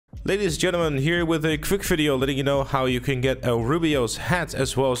Ladies and gentlemen, here with a quick video letting you know how you can get a RUBIO'S hat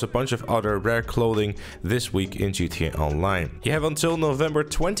as well as a bunch of other rare clothing this week in GTA Online. You have until November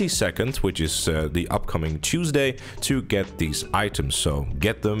 22nd, which is the upcoming Tuesday, to get these items, so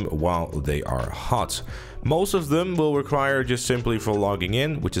get them while they are hot. Most of them will require just simply for logging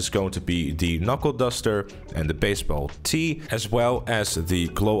in, which is going to be the knuckle duster and the baseball tee, as well as the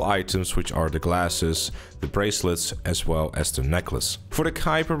glow items, which are the glasses, the bracelets, as well as the necklace. For the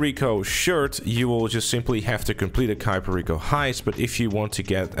Kai Perico shirt, you will just simply have to complete a Kai Perico heist, but if you want to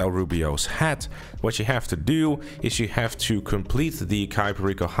get El RUBIO'S hat, what you have to do is you have to complete the Kai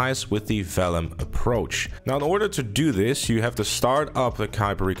Perico heist with the Vellum approach. Now, in order to do this, you have to start up the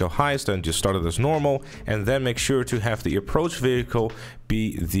Kai Perico heist and just start it as normal, and then make sure to have the approach vehicle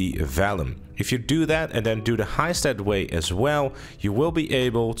be the Vellum. If you do that and then do the heist that way as well, you will be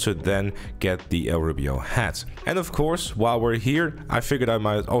able to then get the El RUBIO hat. And of course, while we're here, I figured I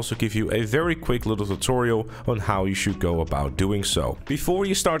might also give you a very quick little tutorial on how you should go about doing so. Before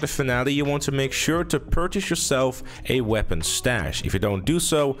you start the finale, you want to make sure to purchase yourself a weapon stash. If you don't do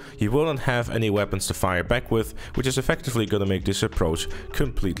so, you will not have any weapons to fire back with, which is effectively going to make this approach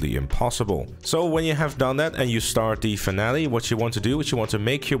completely impossible. So when you have done that and you start the finale, what you want to do is you want to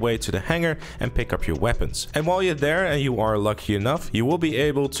make your way to the hangar and pick up your weapons. And while you're there and you are lucky enough, you will be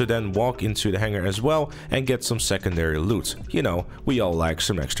able to then walk into the hangar as well and get some secondary loot. You know, we all like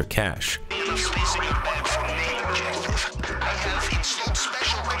some extra cash.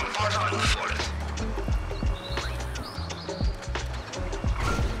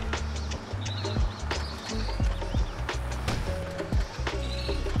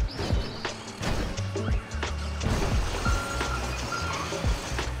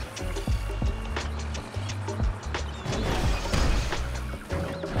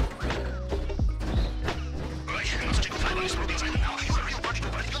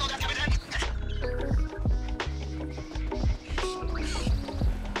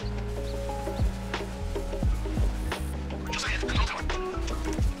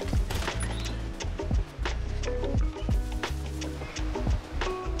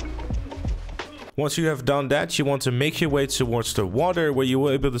 Once you have done that, you want to make your way towards the water, where you will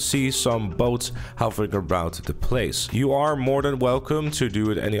be able to see some boats hovering around the place. You are more than welcome to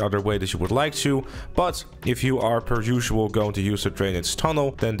do it any other way that you would like to, but if you are per usual going to use the drainage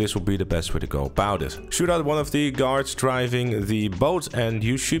tunnel, then this will be the best way to go about it. Shoot out one of the guards driving the boat and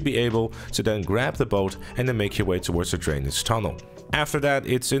you should be able to then grab the boat and then make your way towards the drainage tunnel. After that,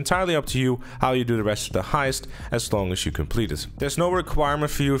 it's entirely up to you how you do the rest of the heist, as long as you complete it. There's no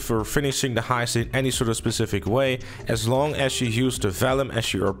requirement for you for finishing the heist in any sort of specific way, as long as you use the Vellum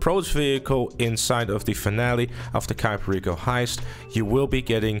as your approach vehicle inside of the finale of the Kai Perico heist, you will be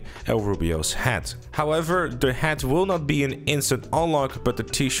getting El RUBIO'S hat. However, the hat will not be an instant unlock, but the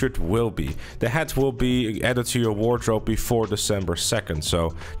t-shirt will be. The hat will be added to your wardrobe before December 2nd,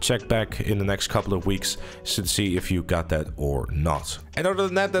 so check back in the next couple of weeks to see if you got that or not. And other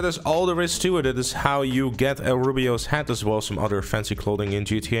than that, that is all there is to it. It is how you get El RUBIO'S hat as well as some other fancy clothing in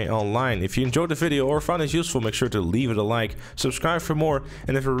GTA Online. If you enjoyed the video or found it useful, make sure to leave it a like, subscribe for more,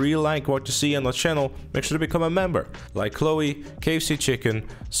 and if you really like what you see on the channel, make sure to become a member, like Chloe, KFC Chicken,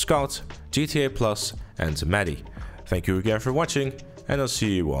 Scott, GTA Plus, and Maddie. Thank you again for watching, and I'll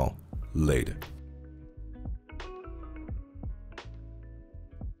see you all later.